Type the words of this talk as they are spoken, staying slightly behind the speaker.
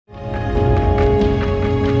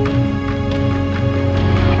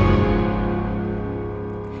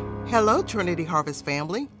Hello, Trinity Harvest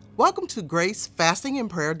family. Welcome to Grace Fasting and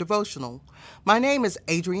Prayer Devotional. My name is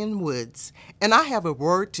Adriane Woods, and I have a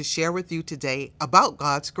word to share with you today about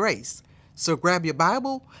God's grace. So grab your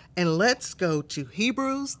Bible and let's go to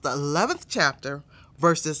Hebrews, the 11th chapter,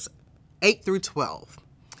 verses 8 through 12.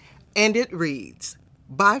 And it reads,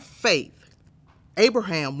 "By faith,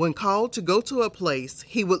 Abraham, when called to go to a place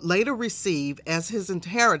he would later receive as his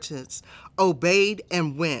inheritance, obeyed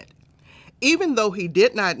and went, even though he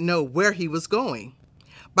did not know where he was going.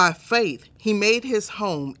 By faith, he made his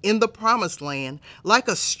home in the promised land like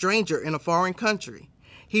a stranger in a foreign country.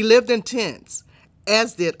 He lived in tents,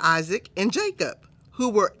 as did Isaac and Jacob, who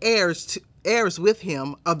were heirs with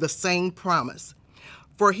him of the same promise.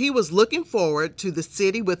 For he was looking forward to the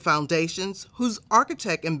city with foundations, whose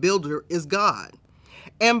architect and builder is God.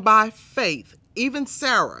 And by faith, even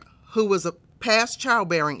Sarah, who was past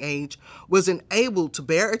childbearing age, was enabled to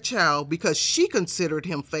bear a child because she considered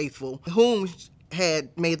him faithful, whom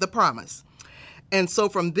had made the promise. And so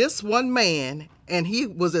from this one man, and he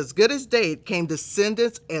was as good as dead, came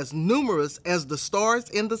descendants as numerous as the stars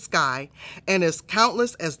in the sky and as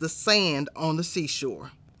countless as the sand on the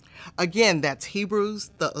seashore." Again, that's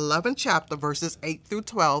Hebrews, the 11th chapter, verses 8 through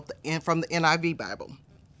 12, and from the NIV Bible.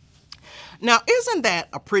 Now, isn't that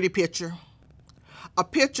a pretty picture? A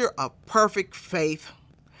picture of perfect faith,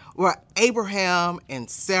 where Abraham and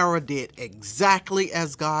Sarah did exactly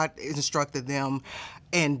as God instructed them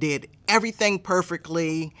and did everything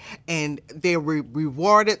perfectly, and they were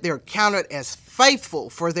rewarded, they're counted as faithful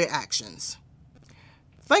for their actions.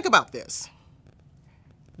 Think about this.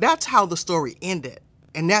 That's how the story ended,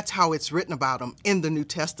 and that's how it's written about them in the New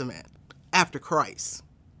Testament after Christ.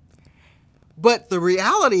 But the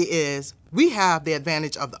reality is, we have the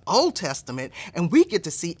advantage of the Old Testament, and we get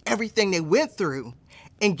to see everything they went through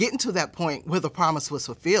and getting to that point where the promise was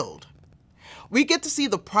fulfilled. We get to see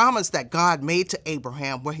the promise that God made to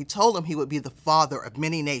Abraham, where he told him he would be the father of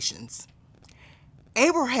many nations.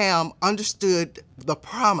 Abraham understood the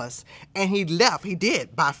promise, and he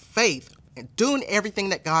did, by faith, and doing everything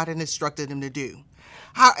that God had instructed him to do.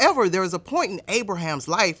 However, there was a point in Abraham's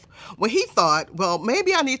life when he thought, well,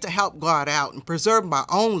 maybe I need to help God out and preserve my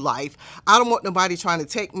own life. I don't want nobody trying to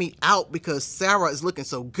take me out because Sarah is looking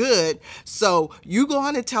so good. So you go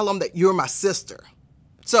on and tell them that you're my sister.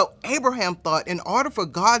 So Abraham thought in order for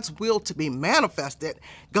God's will to be manifested,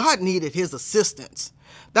 God needed his assistance.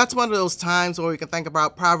 That's one of those times where we can think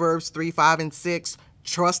about Proverbs 3, 5, and 6.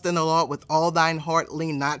 "Trust in the Lord with all thine heart,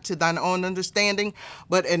 lean not to thine own understanding,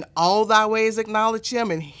 but in all thy ways acknowledge him,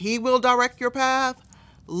 and he will direct your path."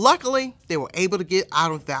 Luckily, they were able to get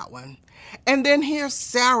out of that one. And then here's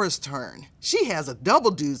Sarah's turn. She has a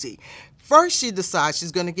double doozy. First, she decides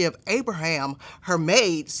she's going to give Abraham her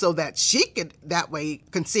maid so that she could that way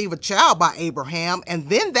conceive a child by Abraham. And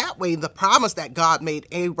then that way, the promise that God made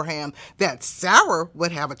Abraham that Sarah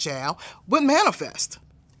would have a child would manifest.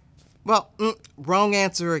 Well, wrong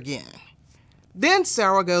answer again. Then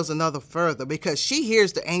Sarah goes another further because she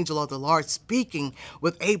hears the angel of the Lord speaking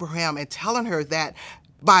with Abraham and telling her that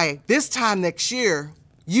by this time next year,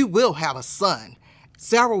 you will have a son.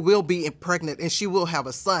 Sarah will be pregnant and she will have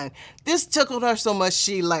a son. This tickled her so much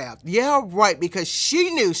she laughed. Yeah, right, because she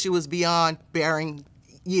knew she was beyond bearing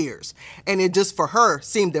years, and it just for her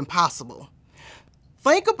seemed impossible.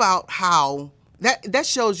 Think about how that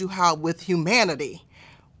shows you how with humanity,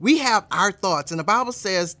 we have our thoughts, and the Bible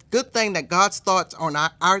says, good thing that God's thoughts are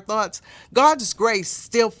not our thoughts. God's grace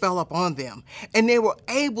still fell upon them, and they were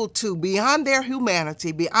able to, beyond their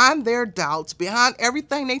humanity, beyond their doubts, beyond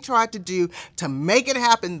everything they tried to do to make it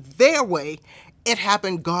happen their way, it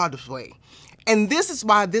happened God's way. And this is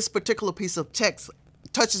why this particular piece of text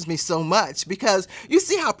touches me so much, because you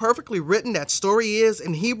see how perfectly written that story is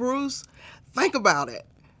in Hebrews? Think about it.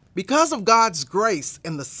 Because of God's grace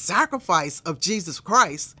and the sacrifice of Jesus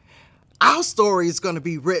Christ, our story is going to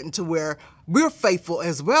be written to where we're faithful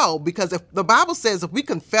as well. Because if the Bible says if we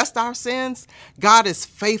confess our sins, God is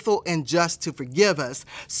faithful and just to forgive us.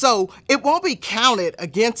 So it won't be counted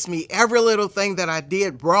against me every little thing that I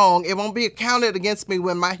did wrong. It won't be counted against me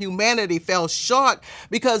when my humanity fell short,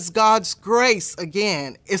 because God's grace,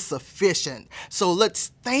 again, is sufficient. So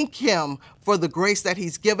let's thank him for the grace that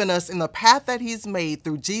he's given us in the path that he's made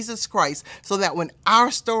through Jesus Christ, so that when our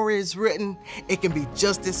story is written, it can be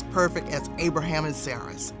just as perfect as Abraham and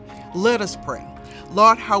Sarah's. Let us pray.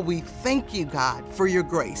 Lord, how we thank you, God, for your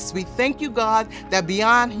grace. We thank you, God, that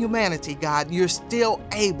beyond humanity, God, you're still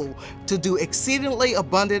able to do exceedingly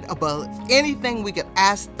abundant above anything we could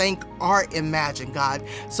ask, think, or imagine, God.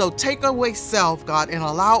 So take away self, God, and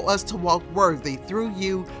allow us to walk worthy through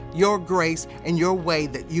you, your grace, and your way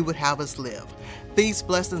that you would have us live. These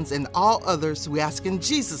blessings and all others we ask in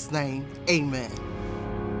Jesus' name, amen.